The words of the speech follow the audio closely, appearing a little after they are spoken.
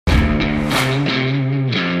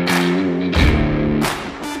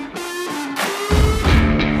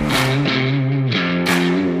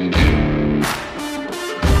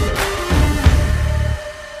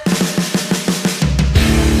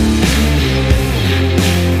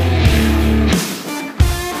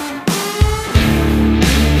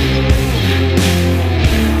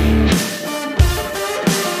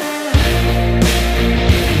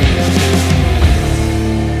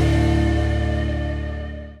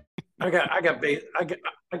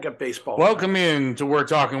I got baseball. Welcome in to We're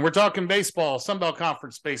Talking. We're talking baseball, Sunbelt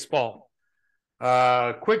Conference baseball.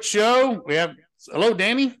 Quick show. Hello,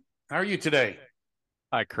 Danny. How are you today?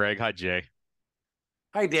 Hi, Craig. Hi, Jay.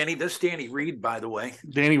 Hi, Danny. This is Danny Reed, by the way.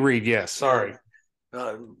 Danny Reed, yes. Sorry.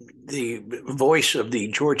 The voice of the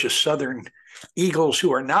Georgia Southern Eagles,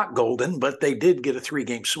 who are not golden, but they did get a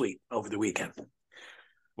 3-game sweep over the weekend.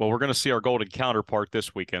 Well, we're going to see our golden counterpart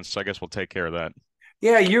this weekend, so I guess we'll take care of that.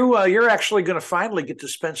 Yeah, you're actually going to finally get to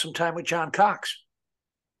spend some time with John Cox.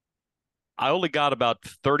 I only got about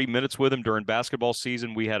 30 minutes with him during basketball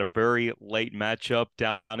season. We had a very late matchup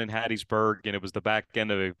down in Hattiesburg, and it was the back end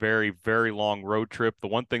of a very, very long road trip. The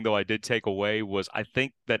one thing, though, I did take away was I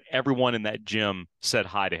think that everyone in that gym said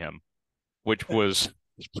hi to him, which was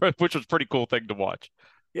a pretty cool thing to watch.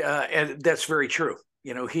 Yeah, and that's very true.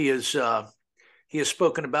 You know, he is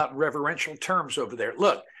spoken about in reverential terms over there.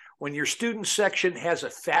 Look, when your student section has a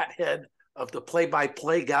fat head of the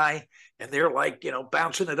play-by-play guy and they're like,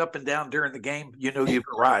 bouncing it up and down during the game, you've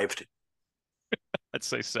arrived. I'd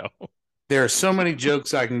say so. There are so many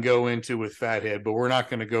jokes I can go into with Fathead, but we're not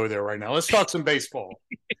going to go there right now. Let's talk some baseball.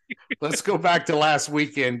 Let's go back to last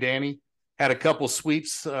weekend, Danny. Had a couple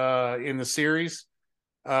sweeps in the series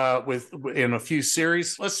in a few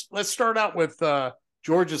series. Let's start out with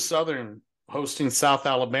Georgia Southern hosting South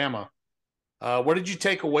Alabama. What did you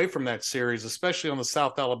take away from that series, especially on the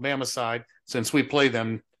South Alabama side, since we play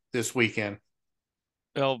them this weekend?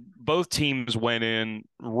 Well, both teams went in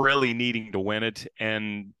really needing to win it,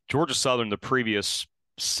 and Georgia Southern, the previous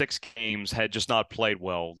 6 games, had just not played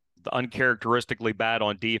well. Uncharacteristically bad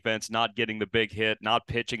on defense, not getting the big hit, not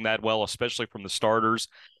pitching that well, especially from the starters.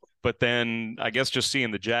 But then I guess just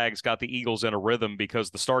seeing the Jags got the Eagles in a rhythm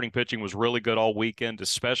because the starting pitching was really good all weekend,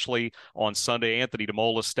 especially on Sunday. Anthony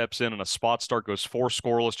DeMola steps in and a spot start, goes 4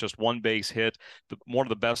 scoreless, just 1 base hit. One of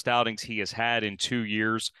the best outings he has had in 2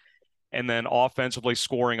 years. And then offensively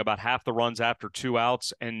scoring about half the runs after 2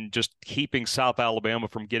 outs and just keeping South Alabama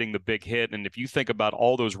from getting the big hit. And if you think about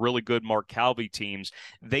all those really good Mark Calvi teams,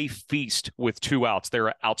 they feast with 2 outs.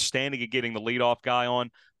 They're outstanding at getting the leadoff guy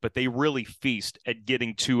on, but they really feast at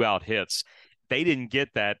getting 2-out hits. They didn't get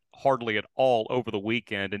that hardly at all over the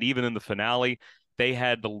weekend. And even in the finale, they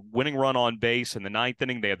had the winning run on base in the 9th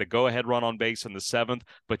inning. They had the go-ahead run on base in the 7th,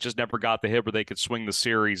 but just never got the hit where they could swing the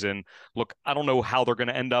series. And look, I don't know how they're going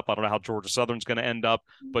to end up. I don't know how Georgia Southern's going to end up,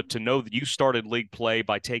 but to know that you started league play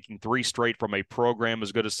by taking 3 straight from a program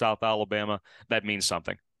as good as South Alabama, that means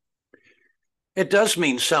something. It does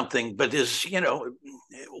mean something, but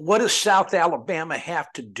what does South Alabama have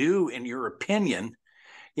to do, in your opinion?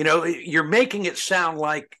 You're making it sound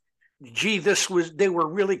like, gee, they were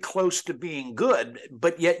really close to being good,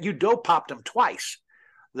 but yet you popped them twice.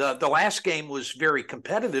 The last game was very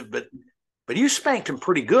competitive, but you spanked them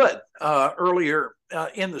pretty good earlier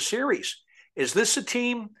in the series. Is this a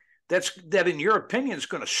team that in your opinion is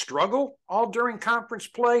going to struggle all during conference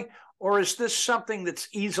play, or is this something that's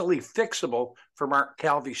easily fixable for Mark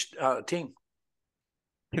Calvi's team?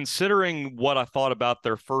 Considering what I thought about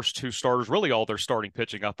their first 2 starters, really all their starting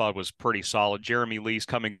pitching I thought was pretty solid. Jeremy Lee's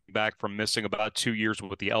coming back from missing about 2 years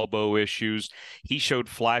with the elbow issues. He showed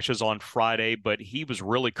flashes on Friday, but he was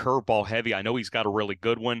really curveball heavy. I know he's got a really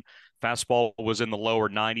good one. Fastball was in the lower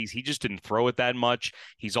 90s. He just didn't throw it that much.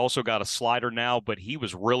 He's also got a slider now, but he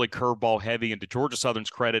was really curveball heavy. And to Georgia Southern's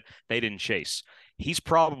credit, they didn't chase. He's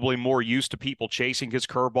probably more used to people chasing his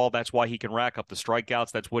curveball. That's why he can rack up the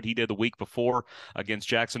strikeouts. That's what he did the week before against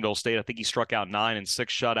Jacksonville State. I think he struck out 9 in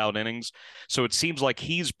 6 shutout innings. So it seems like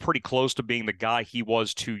he's pretty close to being the guy he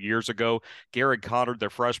was 2 years ago. Garrett Connard,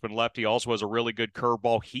 their freshman lefty, also has a really good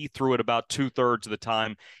curveball. He threw it about 2/3 of the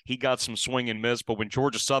time. He got some swing and miss, but when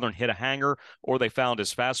Georgia Southern hit a hanger or they found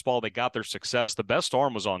his fastball, they got their success. The best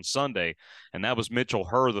arm was on Sunday, and that was Mitchell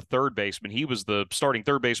Herr, the third baseman. He was the starting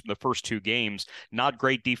third baseman the first 2 games. Not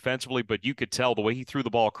great defensively, but you could tell the way he threw the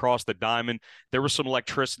ball across the diamond, there was some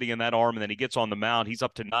electricity in that arm, and then he gets on the mound. He's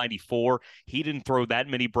up to 94. He didn't throw that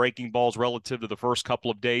many breaking balls relative to the first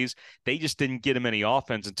couple of days. They just didn't get him any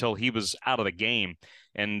offense until he was out of the game.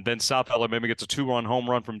 And then South Alabama gets a 2-run home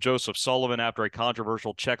run from Joseph Sullivan after a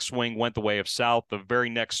controversial check swing went the way of South. The very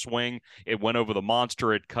next swing, it went over the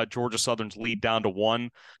monster. It cut Georgia Southern's lead down to 1.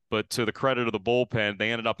 But to the credit of the bullpen,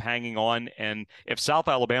 they ended up hanging on. And if South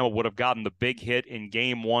Alabama would have gotten the big hit in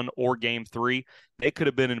game 1 or game 3, they could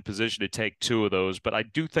have been in a position to take 2 of those. But I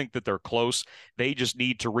do think that they're close. They just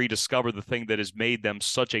need to rediscover the thing that has made them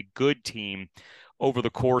such a good team over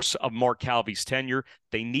the course of Mark Calvi's tenure.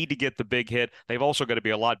 They need to get the big hit. They've also got to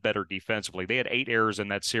be a lot better defensively. They had 8 errors in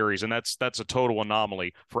that series, and that's a total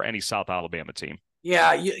anomaly for any South Alabama team.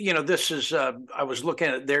 Yeah, this is. I was looking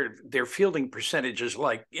at their fielding percentages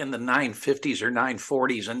like in the 950s or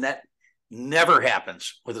 940s, and that never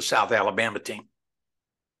happens with a South Alabama team.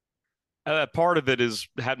 Part of it is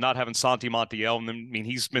not having Santi Montiel. And I mean,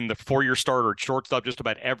 he's been the 4-year starter at shortstop just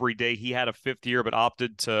about every day. He had a 5th year, but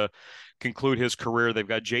opted to conclude his career. They've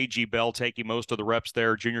got J.G. Bell taking most of the reps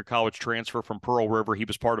there, junior college transfer from Pearl River. He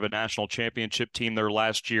was part of a national championship team there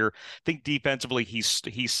last year. I think defensively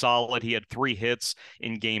he's solid. He had 3 hits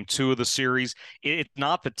in game 2 of the series. It's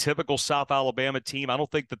not the typical South Alabama team. I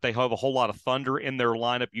don't think that they have a whole lot of thunder in their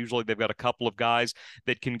lineup. Usually they've got a couple of guys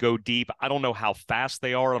that can go deep. I don't know how fast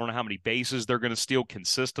they are. I don't know how many bases they're going to steal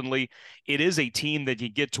consistently. It is a team that you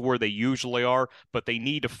get to where they usually are, but they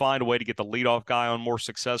need to find a way to get the leadoff guy on more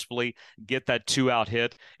successfully, get that 2-out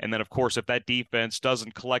hit. And then, of course, if that defense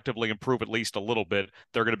doesn't collectively improve at least a little bit,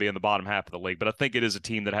 they're going to be in the bottom half of the league. But I think it is a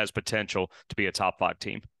team that has potential to be a top 5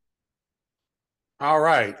 team. All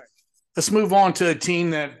right. Let's move on to a team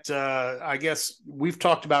that I guess we've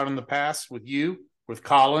talked about in the past with you, with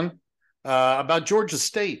Colin, about Georgia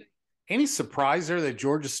State. Any surprise there that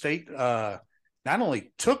Georgia State not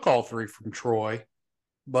only took all 3 from Troy,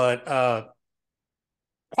 but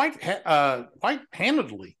quite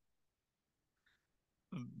handedly?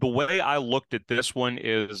 The way I looked at this one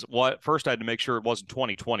is first I had to make sure it wasn't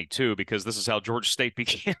 2022 because this is how Georgia State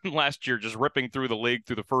began last year, just ripping through the league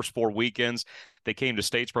through the first 4 weekends. They came to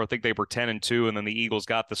Statesboro. I think they were 10-2, and then the Eagles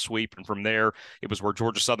got the sweep. And from there, it was where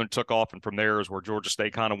Georgia Southern took off. And from there is where Georgia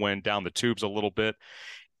State kind of went down the tubes a little bit.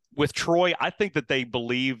 With Troy, I think that they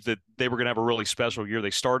believed that they were going to have a really special year.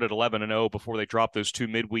 They started 11-0 before they dropped those 2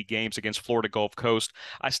 midweek games against Florida Gulf Coast.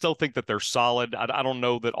 I still think that they're solid. I don't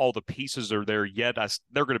know that all the pieces are there yet.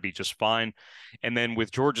 They're going to be just fine. And then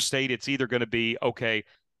with Georgia State, it's either going to be, okay,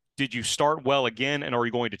 did you start well again and are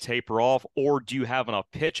you going to taper off, or do you have enough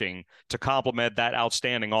pitching to complement that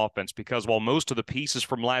outstanding offense? Because while most of the pieces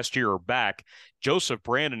from last year are back, Joseph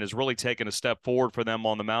Brandon has really taken a step forward for them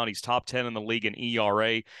on the mound. He's top 10 in the league in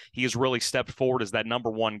ERA. He has really stepped forward as that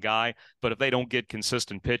number 1 guy. But if they don't get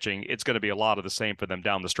consistent pitching, it's going to be a lot of the same for them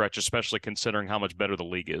down the stretch, especially considering how much better the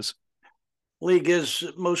league is. League is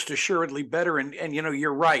most assuredly better. And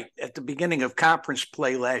you're right. At the beginning of conference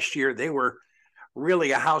play last year, they were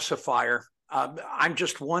really a house of fire. I'm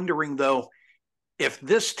just wondering, though, if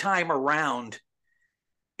this time around,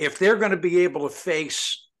 if they're going to be able to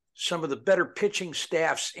face some of the better pitching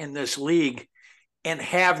staffs in this league and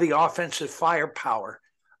have the offensive firepower.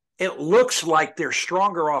 It looks like they're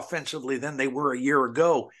stronger offensively than they were a year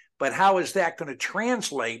ago, but how is that going to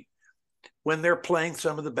translate when they're playing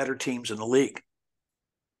some of the better teams in the league?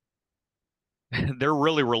 They're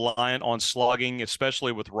really reliant on slugging,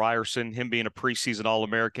 especially with Ryerson, him being a preseason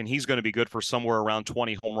All-American. He's going to be good for somewhere around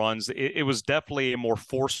 20 home runs. It was definitely a more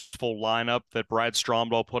forceful lineup that Brad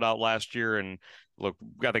Stromdahl put out last year. And look,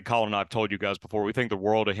 I think Colin and I have told you guys before, we think the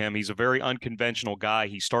world of him. He's a very unconventional guy.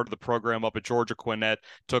 He started the program up at Georgia Gwinnett,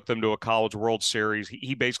 took them to a College World Series.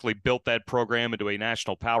 He basically built that program into a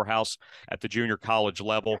national powerhouse at the junior college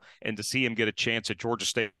level. And to see him get a chance at Georgia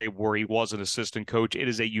State where he was an assistant coach, it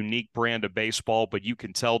is a unique brand of baseball, but you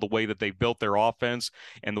can tell the way that they built their offense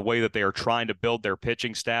and the way that they are trying to build their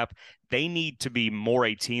pitching staff. They need to be more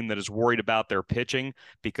a team that is worried about their pitching,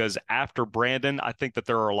 because after Brandon, I think that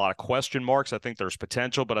there are a lot of question marks. I think there's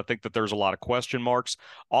potential, but I think that there's a lot of question marks.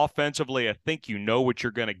 Offensively, I think you know what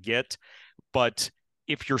you're going to get, but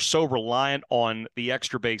if you're so reliant on the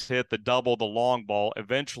extra base hit, the double, the long ball,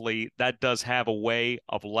 eventually that does have a way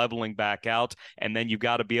of leveling back out. And then you've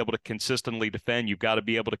got to be able to consistently defend. You've got to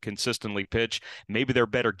be able to consistently pitch. Maybe they're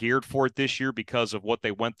better geared for it this year because of what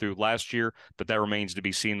they went through last year, but that remains to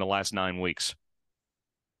be seen the last 9 weeks.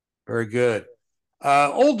 Very good.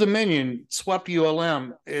 Old Dominion swept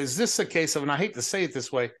ULM. Is this a case of, and I hate to say it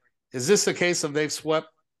this way, is this a case of they've swept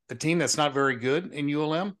a team that's not very good in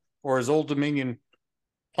ULM, or is Old Dominion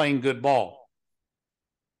playing good ball?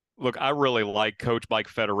 Look, I really like Coach Mike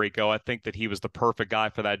Federico. I think that he was the perfect guy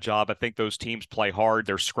for that job. I think those teams play hard.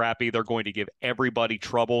 They're scrappy. They're going to give everybody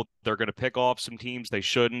trouble. They're going to pick off some teams they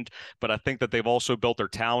shouldn't. But I think that they've also built their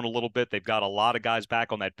talent a little bit. They've got a lot of guys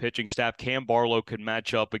back on that pitching staff. Cam Barlow could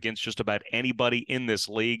match up against just about anybody in this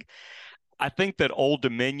league. I think that Old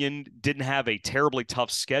Dominion didn't have a terribly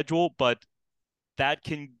tough schedule, but that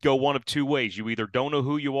can go one of 2 ways. You either don't know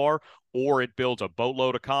who you are, or it builds a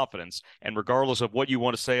boatload of confidence. And regardless of what you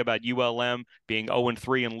want to say about ULM being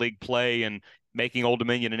 0-3 in league play and making Old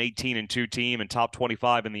Dominion an 18-2 team and top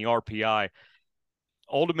 25 in the RPI,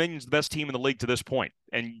 Old Dominion's the best team in the league to this point.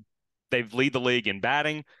 And they've lead the league in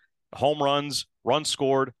batting. home runs, runs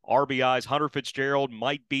scored, RBIs. Hunter Fitzgerald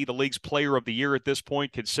might be the league's player of the year at this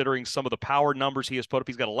point, considering some of the power numbers he has put up.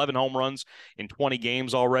 He's got 11 home runs in 20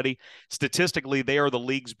 games already. Statistically, they are the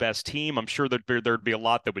league's best team. I'm sure that there'd be a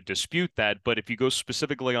lot that would dispute that, but if you go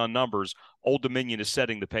specifically on numbers, Old Dominion is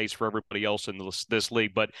setting the pace for everybody else in this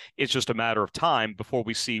league, but it's just a matter of time before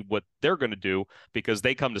we see what they're going to do, because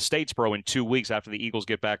they come to Statesboro in 2 weeks after the Eagles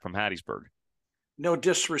get back from Hattiesburg. No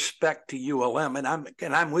disrespect to ULM, and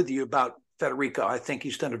I'm with you about Federico. I think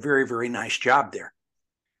he's done a very, very nice job there.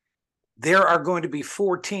 There are going to be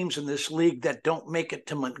 4 teams in this league that don't make it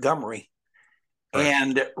to Montgomery. Right.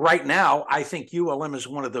 And right now, I think ULM is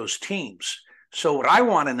one of those teams. So what I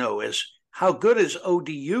want to know is, how good is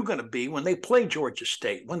ODU going to be when they play Georgia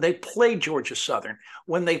State, when they play Georgia Southern,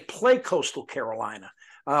 when they play Coastal Carolina,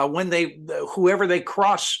 when whoever they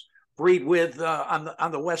crossbreed with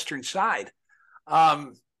on the western side?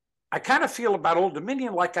 I kind of feel about Old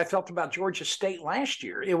Dominion like I felt about Georgia State last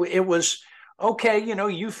year. It was, okay,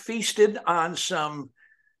 you feasted on some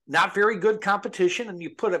not very good competition and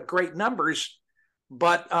you put up great numbers,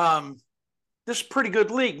 but this is a pretty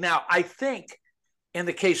good league. Now, I think in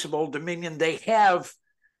the case of Old Dominion, they've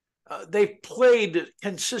played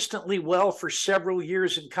consistently well for several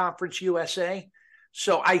years in Conference USA.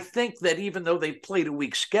 So I think that even though they played a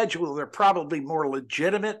weak schedule, they're probably more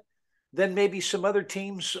legitimate than maybe some other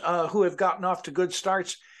teams who have gotten off to good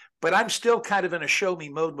starts. But I'm still kind of in a show me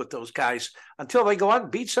mode with those guys until they go out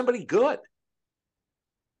and beat somebody good.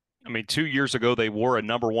 I mean, 2 years ago, they were a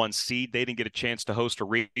number 1 seed. They didn't get a chance to host a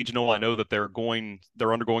regional. I know that they're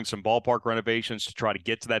undergoing some ballpark renovations to try to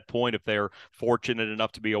get to that point if they're fortunate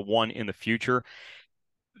enough to be a 1 in the future.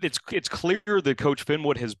 It's clear that Coach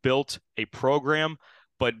Finwood has built a program,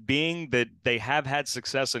 but being that they have had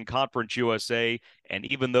success in Conference USA, and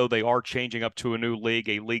even though they are changing up to a new league,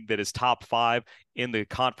 a league that is top 5 in the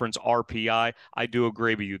conference RPI, I do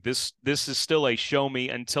agree with you. This is still a show me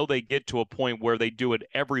until they get to a point where they do it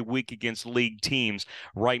every week against league teams.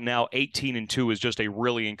 Right now, 18-2 is just a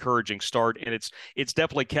really encouraging start, and it's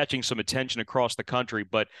definitely catching some attention across the country,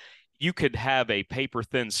 but you could have a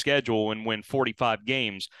paper-thin schedule and win 45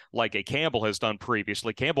 games like a Campbell has done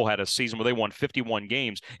previously. Campbell had a season where they won 51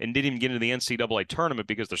 games and didn't even get into the NCAA tournament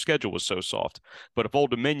because their schedule was so soft. But if Old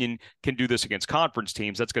Dominion can do this against conference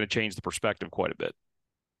teams, that's going to change the perspective quite a bit.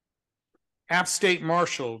 App State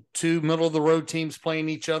Marshall, 2 middle-of-the-road teams playing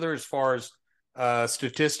each other as far as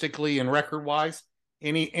statistically and record-wise.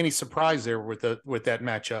 Any surprise there with that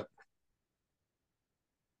matchup?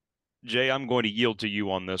 Jay, I'm going to yield to you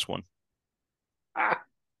on this one.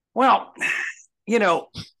 Well,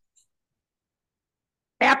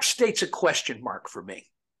 App State's a question mark for me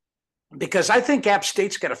because I think App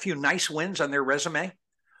State's got a few nice wins on their resume.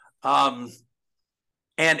 And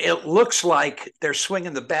it looks like they're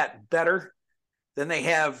swinging the bat better than they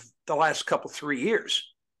have the last 3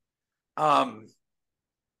 years. I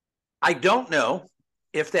don't know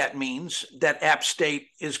if that means that App State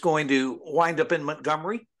is going to wind up in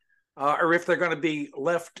Montgomery or if they're going to be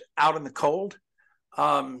left out in the cold.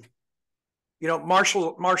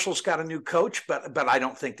 Marshall's got a new coach, but I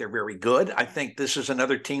don't think they're very good. I think this is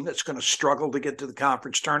another team that's going to struggle to get to the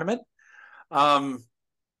conference tournament. And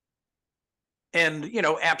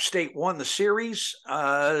App State won the series.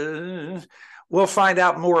 We'll find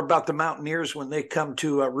out more about the Mountaineers when they come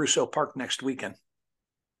to Russo Park next weekend.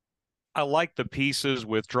 I like the pieces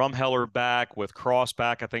with Drumheller back, with Cross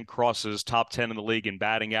back. I think Cross is top 10 in the league in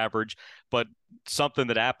batting average, but something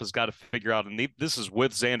that App has got to figure out, and this is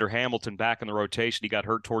with Xander Hamilton back in the rotation. He got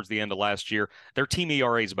hurt towards the end of last year. Their team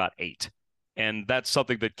ERA is about 8, and that's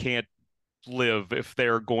something that can't live if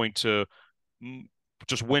they're going to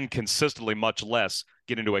just win consistently, much less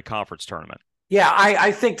get into a conference tournament. Yeah,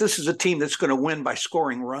 I think this is a team that's going to win by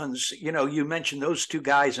scoring runs. You mentioned those 2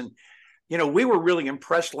 guys, and we were really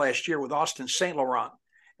impressed last year with Austin St. Laurent,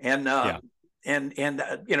 and we're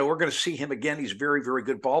going to see him again. He's a very, very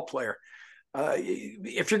good ball player.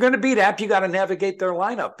 If you're going to beat App, you got to navigate their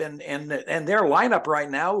lineup, and their lineup right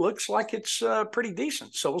now looks like it's pretty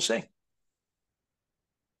decent. So we'll see.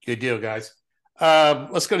 Good deal, guys.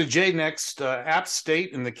 Let's go to Jay next. App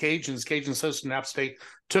State and the Cajuns. Cajuns hosting App State.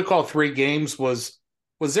 Took all 3 games. Was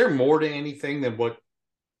there more to anything than what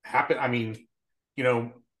happened? I mean,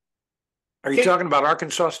 Are you talking about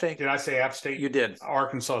Arkansas State? Did I say App State? You did.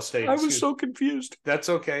 Arkansas State. I was so confused. That's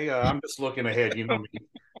okay. I'm just looking ahead, me.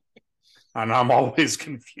 And I'm always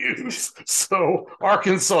confused. So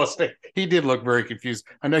Arkansas State, he did look very confused.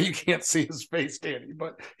 I know you can't see his face, Danny,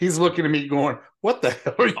 but he's looking at me going, what the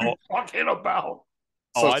hell are you talking about?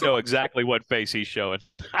 I know exactly what face he's showing.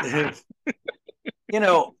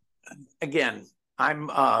 Again,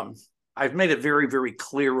 I've made it very, very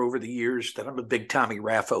clear over the years that I'm a big Tommy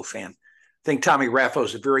Raffo fan. I think Tommy Raffo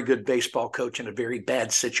is a very good baseball coach in a very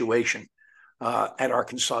bad situation at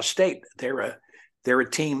Arkansas State. They're a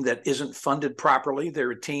team that isn't funded properly.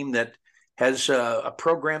 They're a team that has a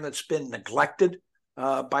program that's been neglected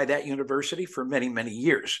by that university for many, many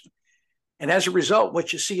years. And as a result,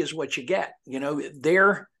 what you see is what you get. They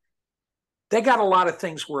got a lot of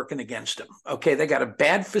things working against them. Okay, they got a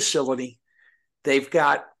bad facility. They've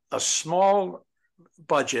got a small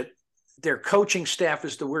budget. Their coaching staff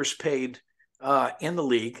is the worst paid in the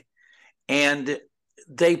league. And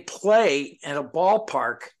they play in a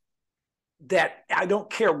ballpark that I don't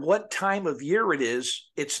care what time of year it is,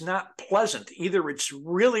 it's not pleasant. Either it's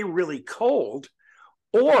really, really cold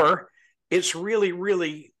or it's really,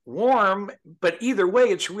 really warm. But either way,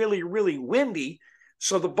 it's really, really windy.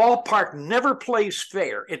 So the ballpark never plays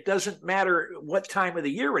fair. It doesn't matter what time of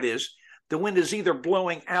the year it is. The wind is either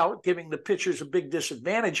blowing out, giving the pitchers a big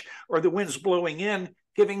disadvantage, or the wind's blowing in,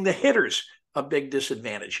 giving the hitters a big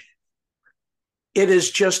disadvantage.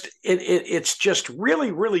 It's just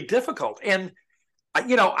really, really difficult. And,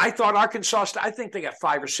 I thought Arkansas, I think they got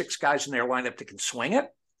 5 or 6 guys in their lineup that can swing it.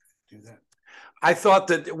 Do that. I thought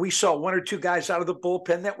that we saw 1 or 2 guys out of the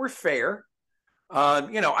bullpen that were fair.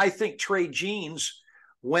 I think Trey Jeans,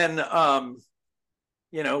 when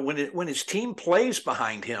his team plays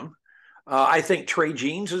behind him, I think Trey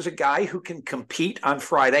Jeans is a guy who can compete on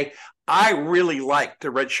Friday. I really liked the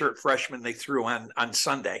redshirt freshman they threw on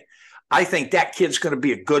Sunday. I think that kid's going to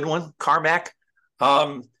be a good one, Carmack.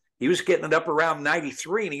 He was getting it up around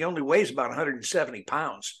 93, and he only weighs about 170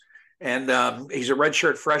 pounds. And he's a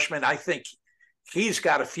redshirt freshman. I think he's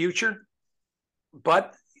got a future.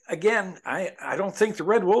 But, again, I don't think the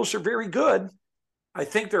Red Wolves are very good. I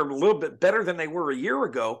think they're a little bit better than they were a year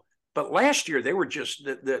ago. But last year, they were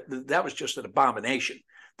that was just an abomination.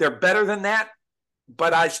 They're better than that,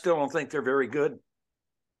 but I still don't think they're very good.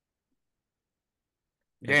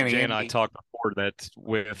 Danny, Jay and I talked before that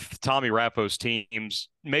with Tommy Raffo's teams,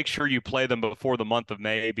 make sure you play them before the month of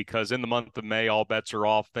May, because in the month of May, all bets are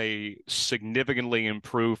off. They significantly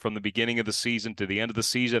improve from the beginning of the season to the end of the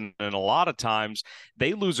season. And a lot of times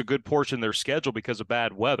they lose a good portion of their schedule because of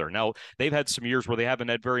bad weather. Now, they've had some years where they haven't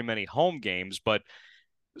had very many home games, but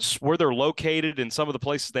where they're located and some of the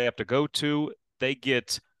places they have to go to,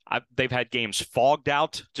 they've had games fogged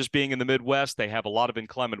out just being in the Midwest. They have a lot of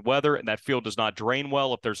inclement weather, and that field does not drain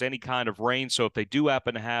well if there's any kind of rain. So if they do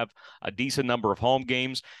happen to have a decent number of home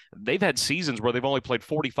games, they've had seasons where they've only played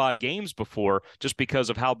 45 games before just because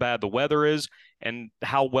of how bad the weather is and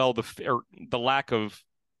how well the lack of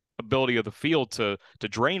ability of the field to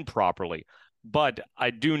drain properly. But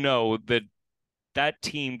I do know that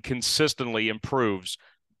team consistently improves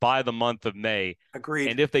by the month of May. Agreed.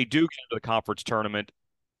 And if they do get to the conference tournament,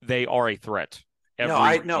 they are a threat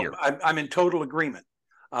every year. I'm in total agreement.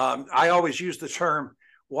 I always use the term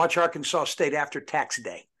 "watch Arkansas State after tax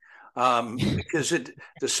day," because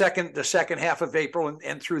the second half of April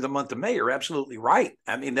and through the month of May, you're absolutely right.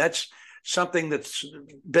 I mean, that's something that's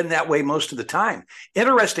been that way most of the time.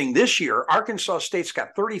 Interesting, this year, Arkansas State's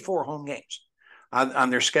got 34 home games on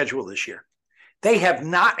their schedule this year. They have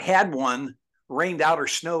not had one rained out or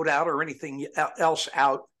snowed out or anything else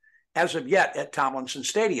out as of yet at Tomlinson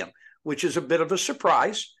Stadium, which is a bit of a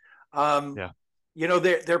surprise.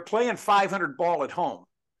 They're playing 500 ball at home.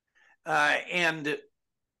 And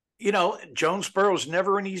Jonesboro's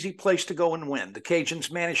never an easy place to go and win. The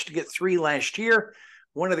Cajuns managed to get 3 last year.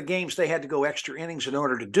 One of the games they had to go extra innings in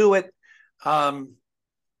order to do it.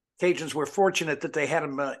 Cajuns were fortunate that they had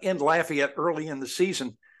them in Lafayette early in the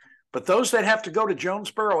season. But those that have to go to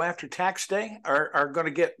Jonesboro after tax day are going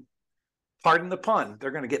to get, pardon the pun,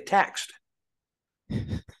 they're going to get taxed.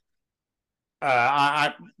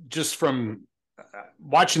 I just from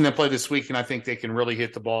watching them play this week, and I think they can really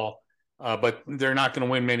hit the ball, but they're not going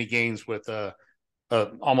to win many games with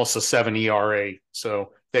almost a 7 ERA.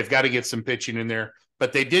 So they've got to get some pitching in there.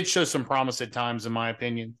 But they did show some promise at times, in my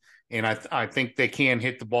opinion, and I think they can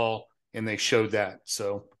hit the ball, and they showed that.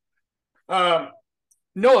 So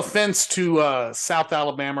no offense to South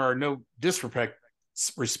Alabama, or no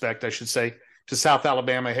disrespect, I should say, to South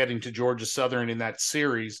Alabama heading to Georgia Southern in that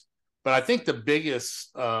series. But I think the biggest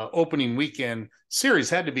opening weekend series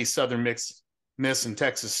had to be Southern Miss and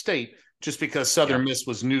Texas State, just because Southern Miss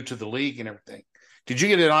was new to the league and everything. Did you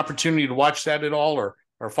get an opportunity to watch that at all or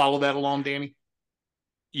follow that along, Danny?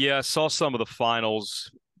 Yeah, I saw some of the finals,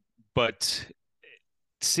 but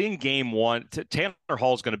seeing game one, Tanner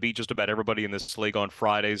Hall is going to beat just about everybody in this league on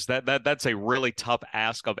Fridays. That's a really tough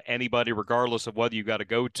ask of anybody, regardless of whether you got to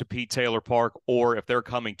go to Pete Taylor Park or if they're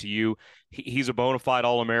coming to you. He's a bona fide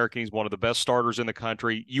All-American. He's one of the best starters in the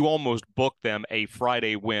country. You almost book them a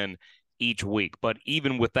Friday win each week. But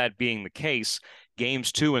even with that being the case,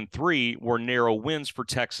 games 2 and 3 were narrow wins for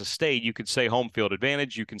Texas State. You could say home field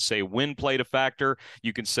advantage. You can say wind played a factor.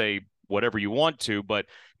 You can say whatever you want to, but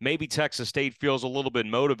maybe Texas State feels a little bit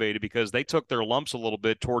motivated because they took their lumps a little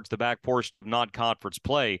bit towards the back portion of non-conference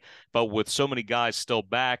play, but with so many guys still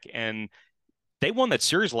back, and they won that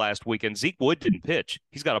series last weekend. Zeke Wood didn't pitch.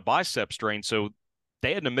 He's got a bicep strain, so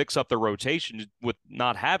they had to mix up their rotation with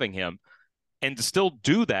not having him. And to still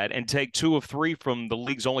do that and take 2 of 3 from the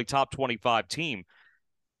league's only top 25 team,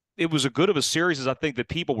 it was as good of a series as I think that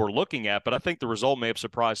people were looking at, but I think the result may have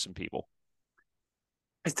surprised some people.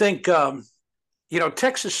 I think,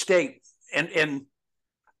 Texas State, and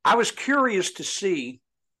I was curious to see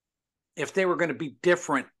if they were going to be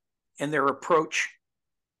different in their approach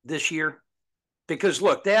this year. Because,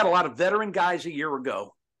 look, they had a lot of veteran guys a year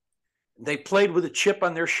ago. They played with a chip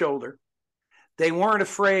on their shoulder. They weren't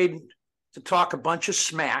afraid to talk a bunch of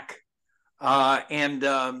smack and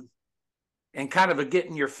kind of a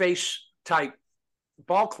get-in-your-face type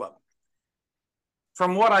ball club.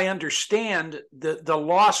 From what I understand, the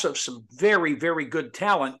loss of some very, very good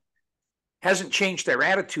talent hasn't changed their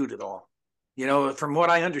attitude at all. From what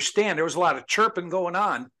I understand, there was a lot of chirping going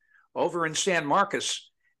on over in San Marcos,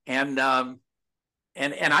 and I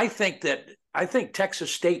think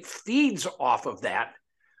Texas State feeds off of that.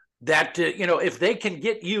 That if they can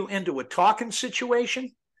get you into a talking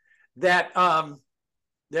situation, that's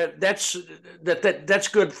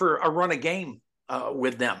good for a run of game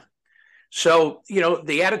with them. So,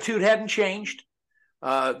 the attitude hadn't changed.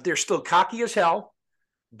 They're still cocky as hell,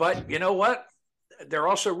 but you know what? They're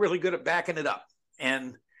also really good at backing it up.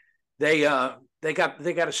 And they got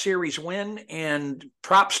a series win, and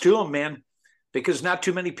props to them, man, because not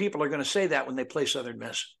too many people are going to say that when they play Southern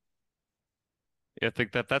Miss. I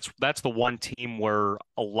think that's the one team where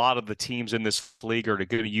a lot of the teams in this league are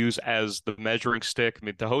going to use as the measuring stick. I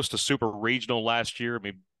mean, to host a super regional last year,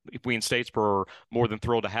 we in Statesboro are more than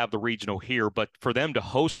thrilled to have the regional here, but for them to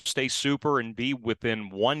host a super and be within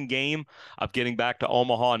one game of getting back to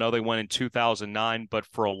Omaha, I know they went in 2009, but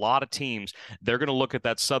for a lot of teams, they're going to look at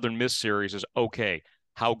that Southern Miss series as, okay,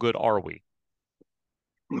 how good are we?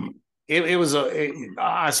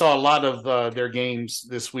 I saw a lot of their games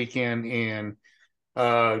this weekend, and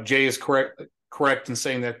Jay is correct in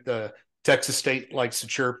saying that Texas State likes to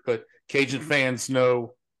chirp, but Cajun fans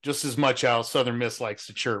know just as much how Southern Miss likes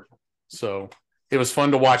to chirp. So it was fun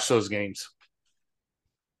to watch those games.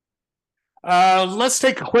 Let's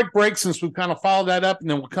take a quick break since we've kind of followed that up, and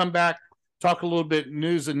then we'll come back, talk a little bit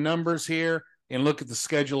news and numbers here, and look at the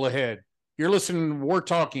schedule ahead. You're listening to We're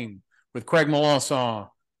Talking with Craig Melanson,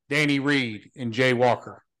 Danny Reed, and Jay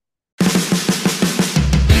Walker.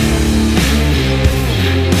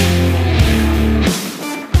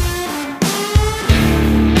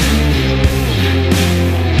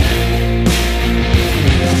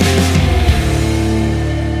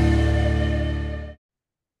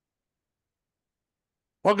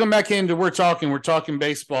 Welcome back into We're Talking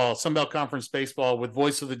baseball, Sunbelt Conference baseball with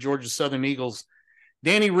voice of the Georgia Southern Eagles,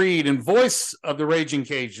 Danny Reed, and voice of the Raging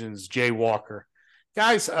Cajuns, Jay Walker.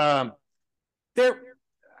 Guys, and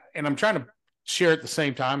I'm trying to share at the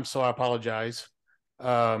same time, so I apologize.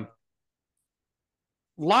 Lots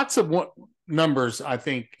of numbers, I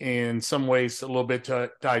think, in some ways a little bit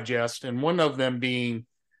to digest, and one of them being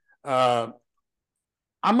I'm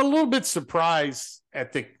a little bit surprised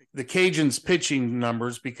at the Cajuns pitching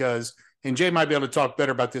numbers because, and Jay might be able to talk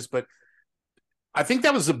better about this, but I think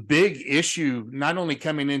that was a big issue, not only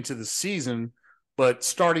coming into the season, but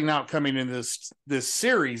starting out coming into this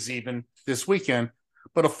series, even this weekend.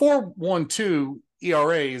 But a 4.12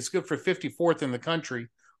 ERA is good for 54th in the country.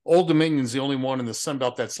 Old Dominion's the only one in the Sun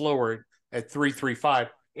Belt that's lower at 3.35.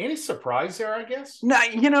 Any surprise there, I guess?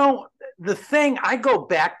 No, the thing, I go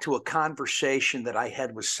back to a conversation that I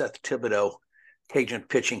had with Seth Thibodeau, Cajun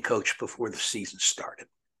pitching coach, before the season started.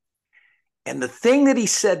 And the thing that he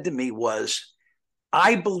said to me was,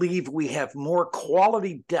 I believe we have more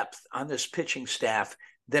quality depth on this pitching staff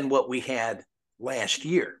than what we had last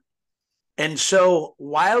year. And so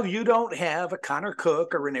while you don't have a Connor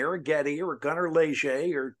Cook or an Arrighetti or a Gunnar Leger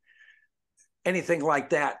or anything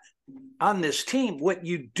like that on this team, what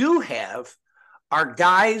you do have are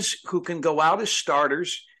guys who can go out as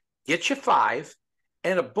starters, get you 5,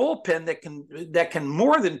 and a bullpen that can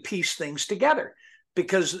more than piece things together,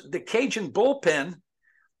 because the Cajun bullpen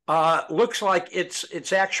looks like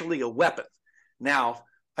it's actually a weapon. Now,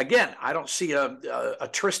 again, I don't see a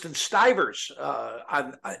Tristan Stivers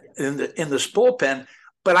in this bullpen,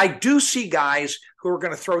 but I do see guys who are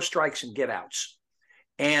going to throw strikes and get outs.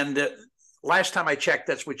 And last time I checked,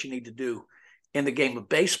 that's what you need to do in the game of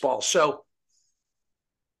baseball. So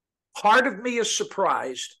part of me is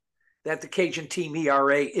surprised that the Cajun team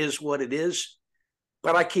ERA is what it is,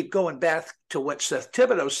 but I keep going back to what Seth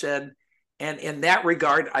Thibodeau said. And in that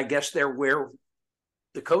regard, I guess they're where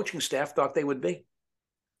the coaching staff thought they would be.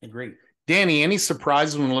 Agreed. Danny, any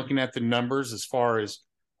surprises when looking at the numbers as far as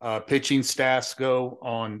pitching stats go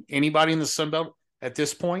on anybody in the Sun Belt at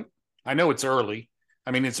this point? I know it's early. I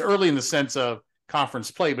mean, it's early in the sense of conference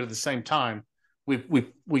play, but at the same time,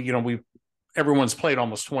 everyone's played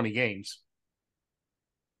almost 20 games.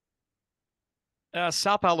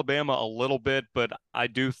 South Alabama a little bit, but I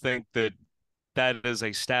do think that is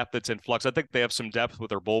a staff that's in flux. I think they have some depth with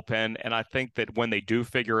their bullpen, and I think that when they do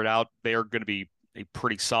figure it out, they are going to be a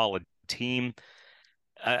pretty solid team.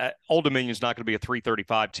 Old Dominion's not going to be a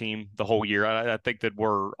 335 team the whole year. I think that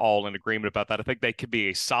we're all in agreement about that. I think they could be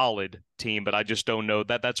a solid team, but I just don't know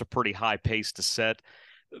that that's a pretty high pace to set.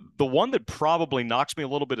 The one that probably knocks me a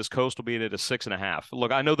little bit is Coastal being at a 6.5.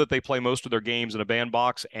 Look, I know that they play most of their games in a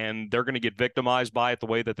bandbox, and they're going to get victimized by it the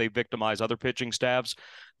way that they victimize other pitching staffs.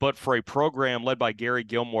 But for a program led by Gary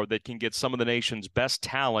Gilmore that can get some of the nation's best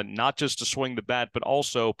talent, not just to swing the bat, but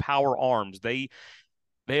also power arms, they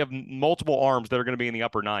have multiple arms that are going to be in the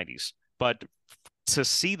upper 90s. But to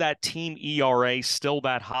see that team ERA still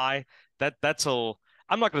that high, that's I'm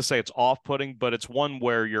not going to say it's off-putting, but it's one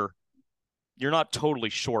where you're not totally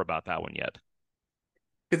sure about that one yet.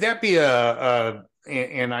 Could that be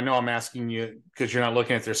and I know I'm asking you because you're not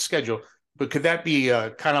looking at their schedule, but could that be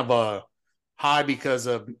kind of a high because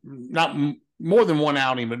of not more than one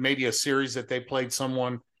outing, but maybe a series that they played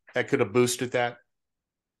someone that could have boosted that?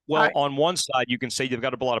 Well, on one side, you can say you've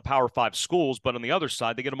got a lot of Power 5 schools, but on the other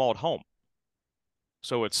side, they get them all at home.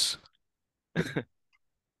 So it's...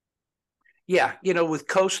 Yeah, with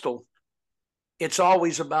Coastal, it's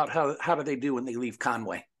always about how do they do when they leave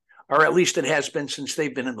Conway, or at least it has been since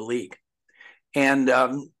they've been in the league. And,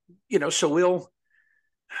 so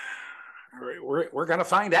we're going to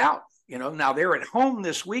find out. Now they're at home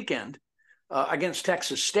this weekend against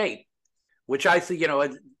Texas State, which I think,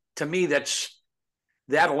 to me,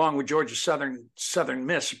 that along with Georgia Southern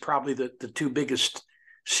Miss, probably the two biggest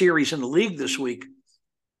series in the league this week.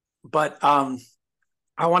 But I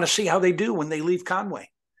want to see how they do when they leave Conway.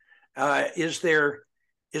 Is their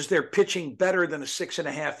pitching better than a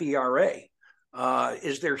 6.5 ERA?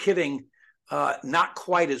 Is their hitting not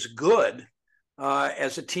quite as good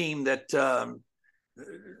as a team that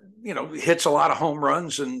hits a lot of home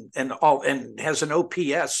runs and has an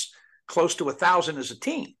OPS close to 1,000 as a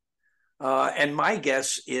team? And my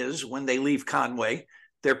guess is when they leave Conway,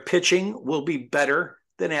 their pitching will be better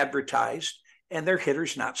than advertised, and their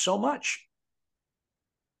hitters not so much.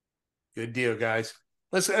 Good deal, guys.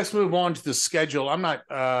 Let's move on to the schedule. I'm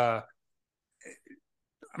not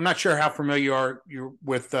sure how familiar you're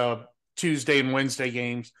with Tuesday and Wednesday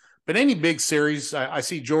games, but any big series, I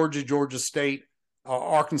see Georgia State,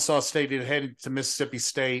 Arkansas State headed to Mississippi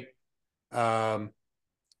State.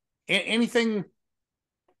 Anything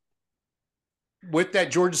with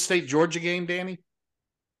that Georgia game, Danny,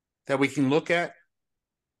 that we can look at?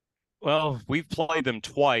 Well, we've played them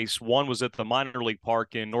twice. One was at the minor league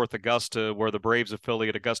park in North Augusta, where the Braves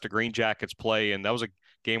affiliate Augusta Green Jackets play, and that was a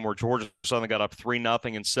game where Georgia Southern got up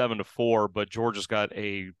 3-0 and 7-4, but Georgia's got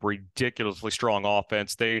a ridiculously strong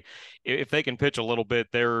offense. If they can pitch a little bit,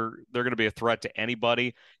 they're going to be a threat to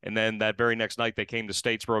anybody. And then that very next night, they came to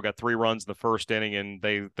Statesboro, got 3 runs in the first inning, and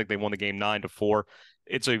they think they won the game 9-4.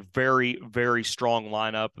 It's a very, very strong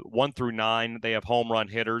lineup. 1 through 9, they have home run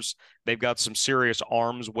hitters. They've got some serious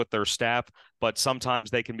arms with their staff, but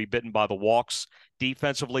sometimes they can be bitten by the walks.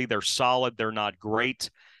 Defensively, they're solid. They're not great,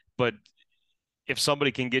 but if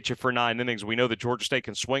somebody can get you for 9 innings, we know that Georgia State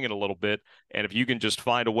can swing it a little bit, and if you can just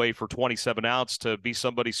find a way for 27 outs to be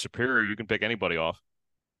somebody's superior, you can pick anybody off.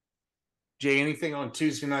 Jay, anything on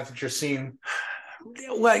Tuesday night that you're seeing?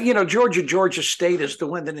 Well, Georgia State is the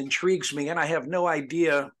one that intrigues me, and I have no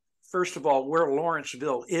idea, first of all, where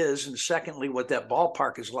Lawrenceville is, and secondly, what that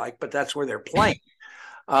ballpark is like, but that's where they're playing.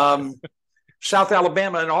 South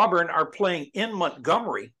Alabama and Auburn are playing in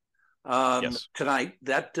Montgomery tonight.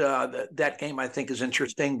 That game, I think, is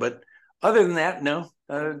interesting, but other than that, no,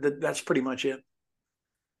 that's pretty much it.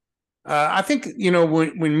 I think,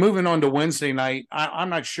 when moving on to Wednesday night, I'm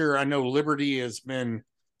not sure. I know Liberty has been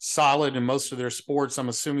solid in most of their sports. I'm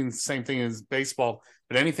assuming the same thing as baseball.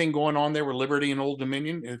 But anything going on there with Liberty and Old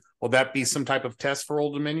Dominion? Will that be some type of test for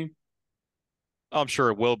Old Dominion? I'm sure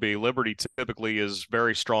it will be. Liberty typically is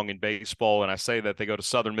very strong in baseball, and I say that they go to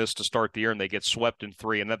Southern Miss to start the year and they get swept in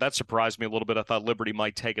 3, and that surprised me a little bit. I thought Liberty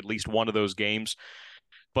might take at least one of those games.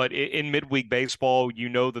 But in midweek baseball, you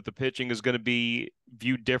know that the pitching is going to be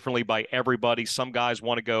viewed differently by everybody. Some guys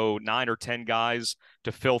want to go 9 or 10 guys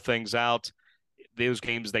to fill things out. Those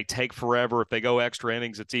games, they take forever. If they go extra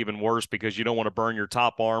innings, it's even worse because you don't want to burn your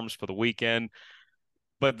top arms for the weekend.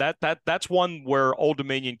 But that's one where Old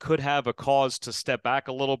Dominion could have a cause to step back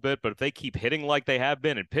a little bit. But if they keep hitting like they have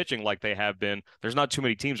been and pitching like they have been, there's not too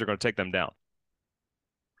many teams that are going to take them down.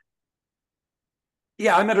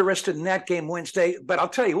 Yeah, I'm interested in that game Wednesday. But I'll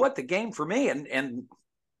tell you what, the game for me, and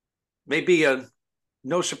maybe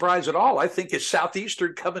no surprise at all, I think is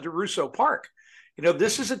Southeastern coming to Russo Park. You know,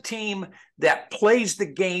 this is a team that plays the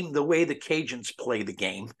game the way the Cajuns play the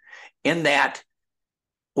game, in that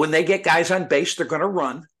when they get guys on base, they're going to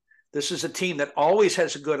run. This is a team that always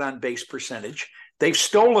has a good on base percentage. They've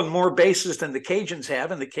stolen more bases than the Cajuns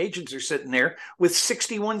have, and the Cajuns are sitting there with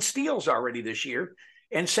 61 steals already this year.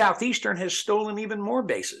 And Southeastern has stolen even more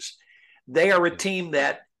bases. They are a team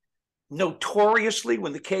that notoriously,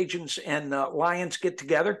 when the Cajuns and Lions get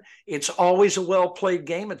together, it's always a well-played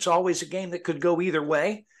game. It's always a game that could go either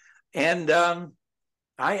way. And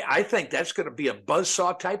I think that's going to be a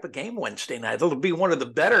buzzsaw type of game Wednesday night. It'll be one of the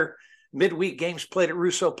better midweek games played at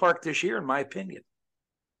Russo Park this year, in my opinion.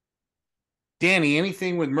 Danny,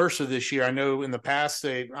 anything with Mercer this year? I know in the past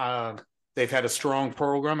they've had a strong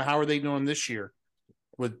program. How are they doing this year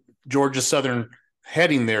with Georgia Southern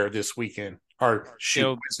heading there this weekend or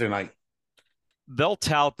Wednesday night? They'll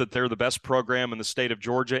tout that they're the best program in the state of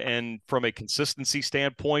Georgia, and from a consistency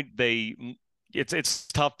standpoint, it's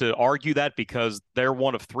tough to argue that because they're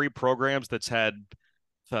one of 3 programs that's had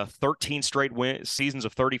 13 straight seasons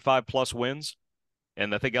of 35-plus wins,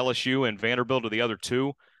 and I think LSU and Vanderbilt are the other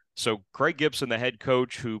 2. So Craig Gibson, the head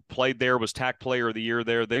coach who played there, was TAC Player of the Year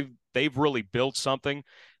there. They've really built something,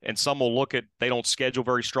 and some will look at they don't schedule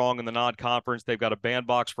very strong in the non-conference. They've got a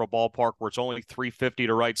bandbox for a ballpark where it's only $350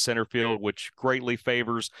 to right center field, which greatly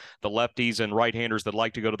favors the lefties and right-handers that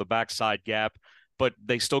like to go to the backside gap. But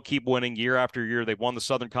they still keep winning year after year. They've won the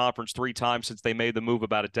Southern Conference 3 times since they made the move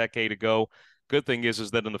about a decade ago. Good thing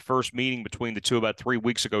is that in the first meeting between the two about 3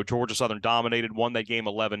 weeks ago, Georgia Southern dominated, won that game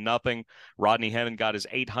 11-0. Rodney Hennon got his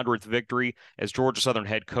 800th victory as Georgia Southern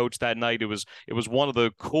head coach that night. It was one of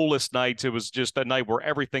the coolest nights. It was just a night where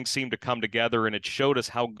everything seemed to come together, and it showed us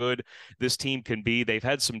how good this team can be. They've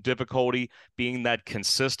had some difficulty being that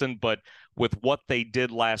consistent, but with what they did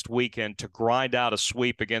last weekend to grind out a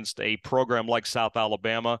sweep against a program like South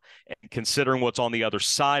Alabama, and considering what's on the other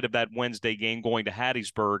side of that Wednesday game going to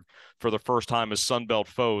Hattiesburg for the first time as Sunbelt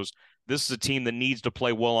foes, this is a team that needs to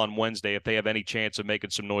play well on Wednesday if they have any chance of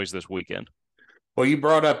making some noise this weekend. Well, you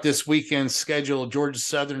brought up this weekend's schedule. Georgia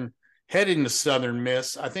Southern heading to Southern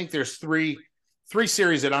Miss. I think there's three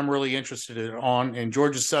series that I'm really interested in and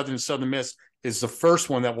Georgia Southern Miss is the first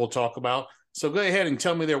one that we'll talk about. So go ahead and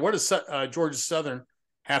tell me there, what does Georgia Southern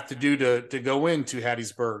have to do to go into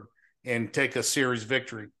Hattiesburg and take a series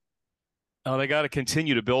victory? Oh, they got to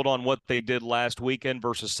continue to build on what they did last weekend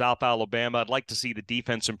versus South Alabama. I'd like to see the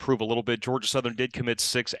defense improve a little bit. Georgia Southern did commit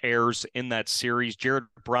 6 errors in that series. Jared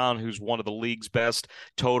Brown, who's one of the league's best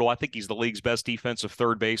total, I think he's the league's best defensive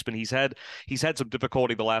third baseman. He's had some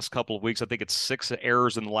difficulty the last couple of weeks. I think it's 6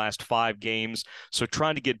 errors in the last 5 games. So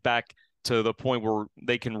trying to get back to the point where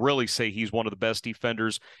they can really say he's one of the best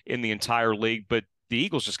defenders in the entire league. But the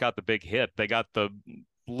Eagles just got the big hit. They got the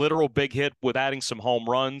literal big hit with adding some home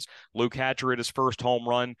runs. Luke Hatcher hit his first home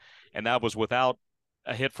run, and that was without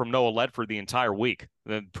a hit from Noah Ledford the entire week.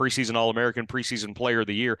 The preseason All-American, preseason Player of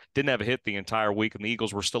the Year, didn't have a hit the entire week, and the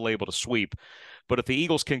Eagles were still able to sweep. But if the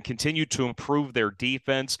Eagles can continue to improve their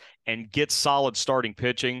defense and get solid starting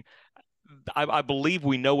pitching, I believe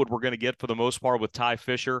we know what we're going to get for the most part with Ty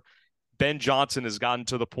Fisher. Ben Johnson has gotten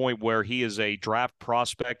to the point where he is a draft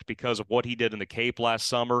prospect because of what he did in the Cape last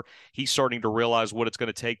summer. He's starting to realize what it's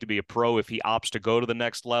going to take to be a pro if he opts to go to the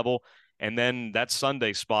next level. And then that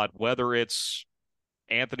Sunday spot, whether it's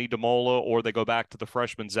Anthony DeMola or they go back to the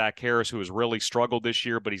freshman Zach Harris, who has really struggled this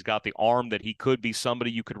year, but he's got the arm that he could be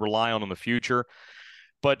somebody you could rely on in the future.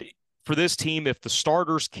 But for this team, if the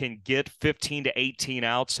starters can get 15 to 18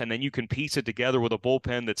 outs and then you can piece it together with a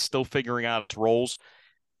bullpen that's still figuring out its roles,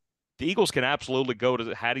 the Eagles can absolutely go to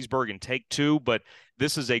Hattiesburg and take 2, but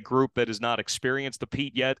this is a group that has not experienced the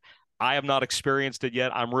Pete yet. I have not experienced it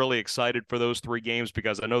yet. I'm really excited for those 3 games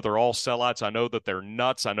because I know they're all sellouts. I know that they're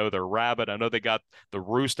nuts. I know they're rabid. I know they got the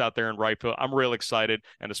roost out there in right field. I'm real excited,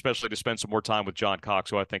 and especially to spend some more time with John Cox,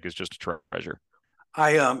 who I think is just a treasure.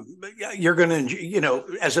 You're going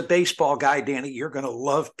to, as a baseball guy, Danny, you're going to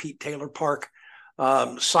love Pete Taylor Park.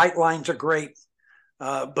 Sight lines are great.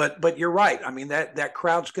 But you're right. I mean, that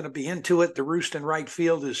crowd's going to be into it. The roost in right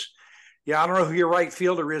field is, I don't know who your right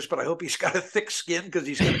fielder is, but I hope he's got a thick skin because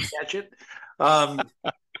he's going to catch it.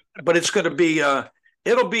 But it's going to be,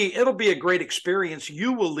 it'll be a great experience.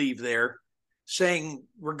 You will leave there saying,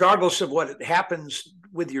 regardless of what happens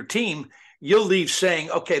with your team, you'll leave saying,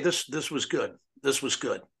 okay, this was good. This was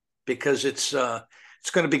good because it's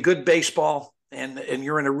going to be good baseball, and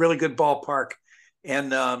you're in a really good ballpark,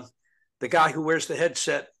 and the guy who wears the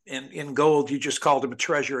headset in gold, you just called him a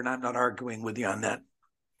treasure, and I'm not arguing with you on that.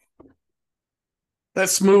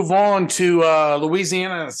 Let's move on to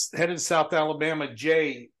Louisiana, headed to South Alabama.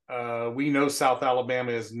 Jay, we know South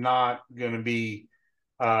Alabama is not going to be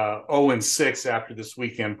 0-6 after this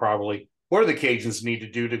weekend, probably. What do the Cajuns need to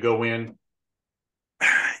do to go in?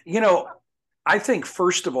 I think,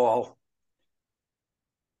 first of all,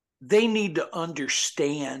 they need to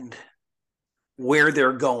understand where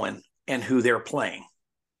they're going and who they're playing.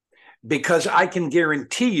 Because I can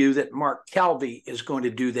guarantee you that Mark Calvi is going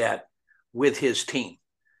to do that with his team.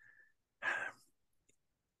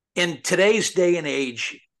 In today's day and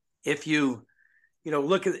age, if you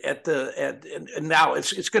look at now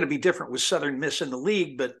it's going to be different with Southern Miss in the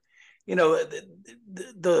league, but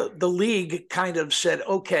the league kind of said,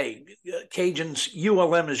 okay, Cajuns,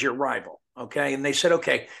 ULM is your rival, okay, and they said,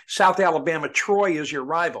 okay, South Alabama, Troy is your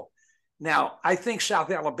rival. Now, I think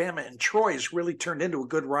South Alabama and Troy has really turned into a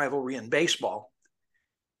good rivalry in baseball.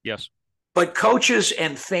 Yes. But coaches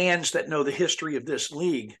and fans that know the history of this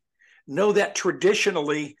league know that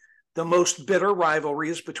traditionally the most bitter rivalry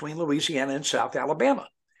is between Louisiana and South Alabama.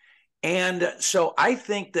 And so I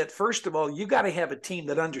think that, first of all, you got to have a team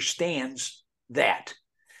that understands that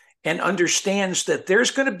and understands that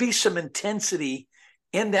there's going to be some intensity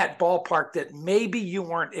in that ballpark that maybe you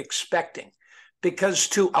weren't expecting. Because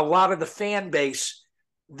to a lot of the fan base,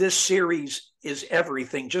 this series is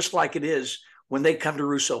everything, just like it is when they come to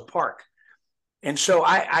Russo Park. And so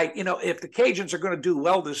if the Cajuns are going to do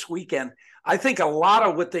well this weekend, I think a lot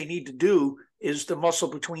of what they need to do is the muscle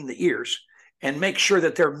between the ears and make sure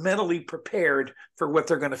that they're mentally prepared for what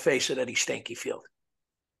they're going to face at Eddie Stanky Field.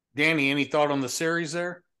 Danny, any thought on the series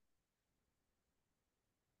there?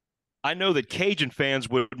 I know that Cajun fans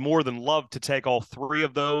would more than love to take all 3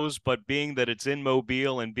 of those, but being that it's in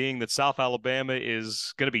Mobile and being that South Alabama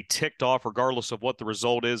is going to be ticked off regardless of what the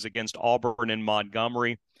result is against Auburn and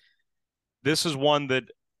Montgomery, this is one that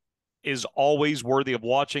is always worthy of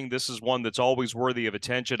watching. This is one that's always worthy of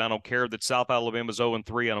attention. I don't care that South Alabama's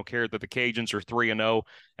 0-3. I don't care that the Cajuns are 3-0.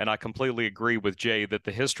 And I completely agree with Jay that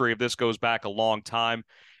the history of this goes back a long time.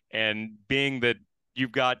 And being that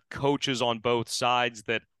you've got coaches on both sides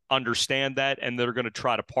that understand that and they're going to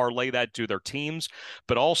try to parlay that to their teams,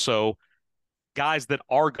 but also guys that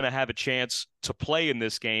are going to have a chance to play in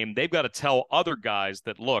this game, they've got to tell other guys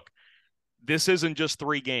that, look, this isn't just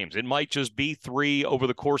 3 games. It might just be 3 over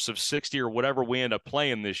the course of 60 or whatever we end up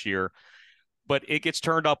playing this year, but it gets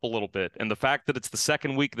turned up a little bit. And the fact that it's the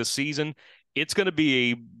second week of the season, it's going to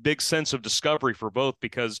be a big sense of discovery for both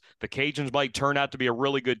because the Cajuns might turn out to be a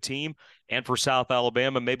really good team. And for South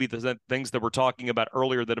Alabama, maybe the things that we're talking about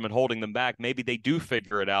earlier that have been holding them back, maybe they do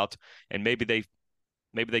figure it out and maybe they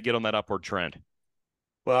get on that upward trend.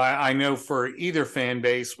 Well, I know for either fan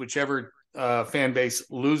base, whichever fan base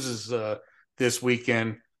loses this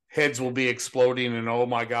weekend, heads will be exploding and, oh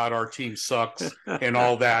my God, our team sucks and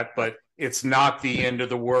all that. But it's not the end of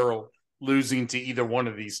the world losing to either one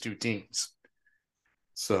of these 2 teams.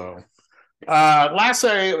 So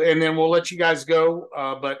lastly, and then we'll let you guys go.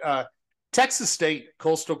 But Texas State,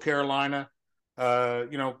 Coastal Carolina,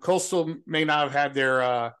 Coastal may not have had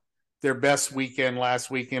their best weekend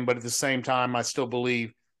last weekend, but at the same time, I still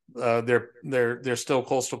believe they're still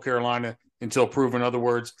Coastal Carolina until proven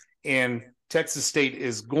otherwise. And Texas State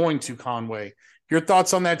is going to Conway. Your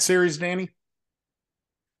thoughts on that series, Danny?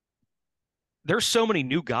 There's so many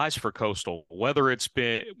new guys for Coastal, whether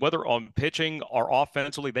on pitching or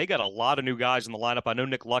offensively, they got a lot of new guys in the lineup. I know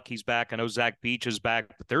Nick Lucky's back. I know Zach Beach is back,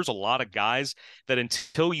 but there's a lot of guys that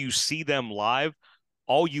until you see them live,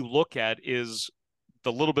 all you look at is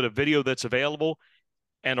the little bit of video that's available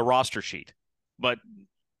and a roster sheet. But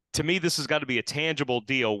to me, this has got to be a tangible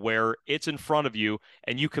deal where it's in front of you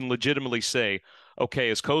and you can legitimately say, okay,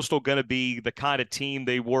 is Coastal going to be the kind of team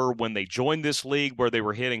they were when they joined this league where they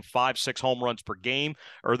were hitting 5-6 home runs per game?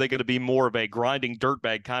 Or are they going to be more of a grinding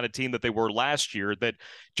dirtbag kind of team that they were last year that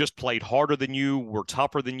just played harder than you, were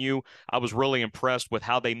tougher than you? I was really impressed with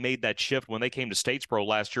how they made that shift when they came to Statesboro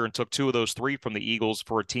last year and took 2 of those 3 from the Eagles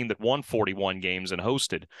for a team that won 41 games and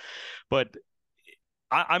hosted. But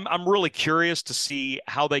I'm really curious to see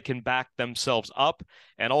how they can back themselves up,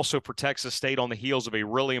 and also for Texas State on the heels of a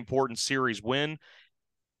really important series win.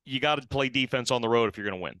 You got to play defense on the road if you're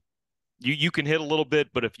going to win. You can hit a little bit,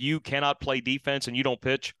 but if you cannot play defense and you don't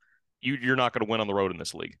pitch, you're not going to win on the road in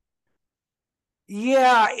this league.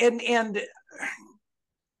 Yeah, and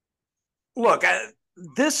look,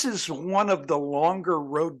 this is one of the longer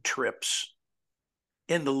road trips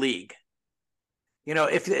in the league.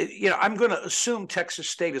 I'm going to assume Texas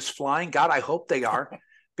State is flying. God, I hope they are,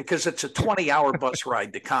 because it's a 20-hour bus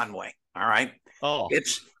ride to Conway. All right. Oh,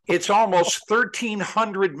 it's almost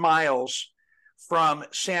 1,300 miles from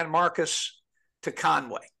San Marcos to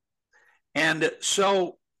Conway. And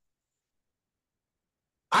so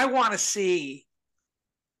I want to see,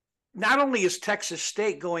 not only is Texas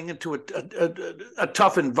State going into a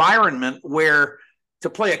tough environment where to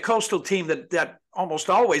play a Coastal team that almost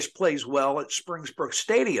always plays well at Springsbrook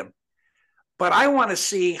Stadium, but I want to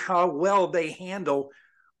see how well they handle.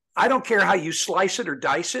 I don't care how you slice it or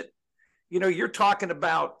dice it. You're talking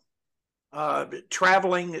about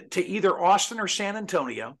traveling to either Austin or San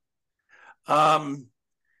Antonio,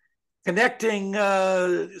 connecting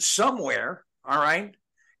somewhere, all right,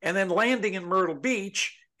 and then landing in Myrtle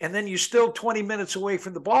Beach, and then you're still 20 minutes away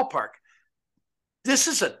from the ballpark. This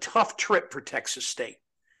is a tough trip for Texas State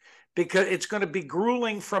because it's going to be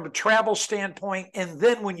grueling from a travel standpoint. And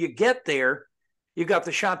then when you get there, you got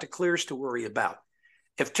the Chanticleers to worry about.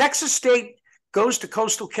 If Texas State goes to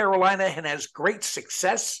Coastal Carolina and has great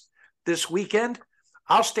success this weekend,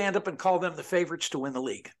 I'll stand up and call them the favorites to win the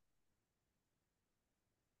league.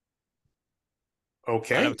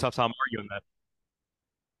 Okay. I have a tough time arguing that.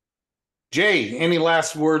 Jay, any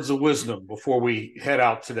last words of wisdom before we head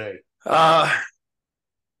out today?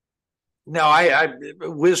 No,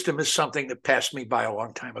 wisdom is something that passed me by a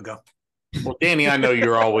long time ago. Well, Danny, I know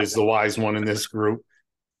you're always the wise one in this group,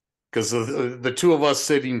 because the two of us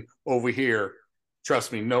sitting over here,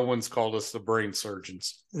 trust me, no one's called us the brain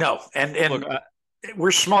surgeons. No, and look,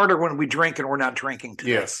 we're smarter when we drink, and we're not drinking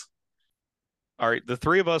today. Yes. All right, the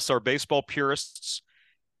three of us are baseball purists,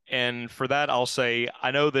 and for that, I'll say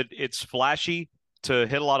I know that it's flashy to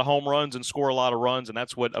hit a lot of home runs and score a lot of runs, and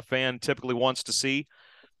that's what a fan typically wants to see.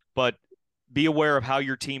 But be aware of how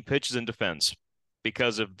your team pitches and defends,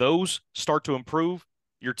 because if those start to improve,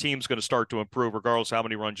 your team's going to start to improve regardless of how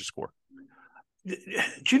many runs you score. Do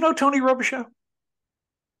you know Tony Robichaux?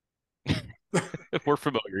 We're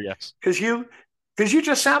familiar, yes. Because you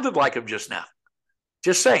just sounded like him just now.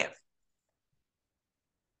 Just saying.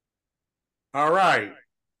 All right.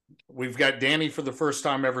 We've got Danny for the first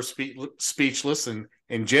time ever speechless, and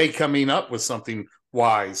Jay coming up with something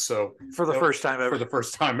wise. So for the first time ever. For the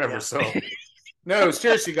first time ever. Yeah. So no,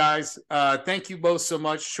 seriously, guys. Thank you both so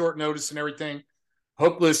much. Short notice and everything.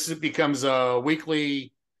 Hopefully this becomes a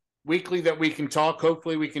weekly that we can talk.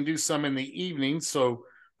 Hopefully we can do some in the evening so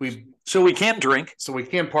we can drink. So we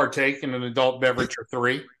can partake in an adult beverage or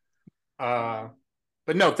 3.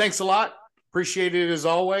 But no, thanks a lot. Appreciate it as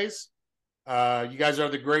always. You guys are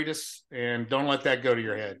the greatest, and don't let that go to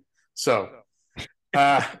your head. So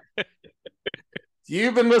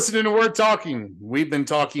you've been listening to We're Talking. We've been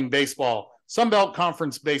talking baseball, Sunbelt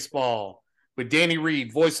Conference baseball, with Danny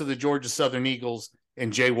Reed, voice of the Georgia Southern Eagles,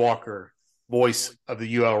 and Jay Walker, voice of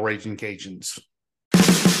the UL Raging Cajuns.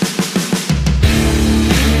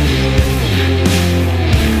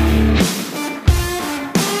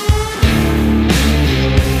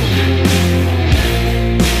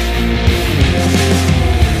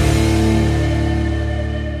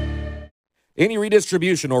 Any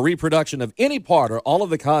redistribution or reproduction of any part or all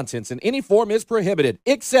of the contents in any form is prohibited,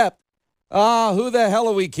 except, who the hell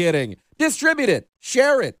are we kidding? Distribute it,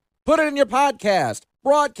 share it, put it in your podcast,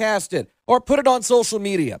 broadcast it, or put it on social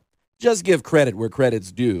media. Just give credit where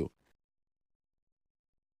credit's due.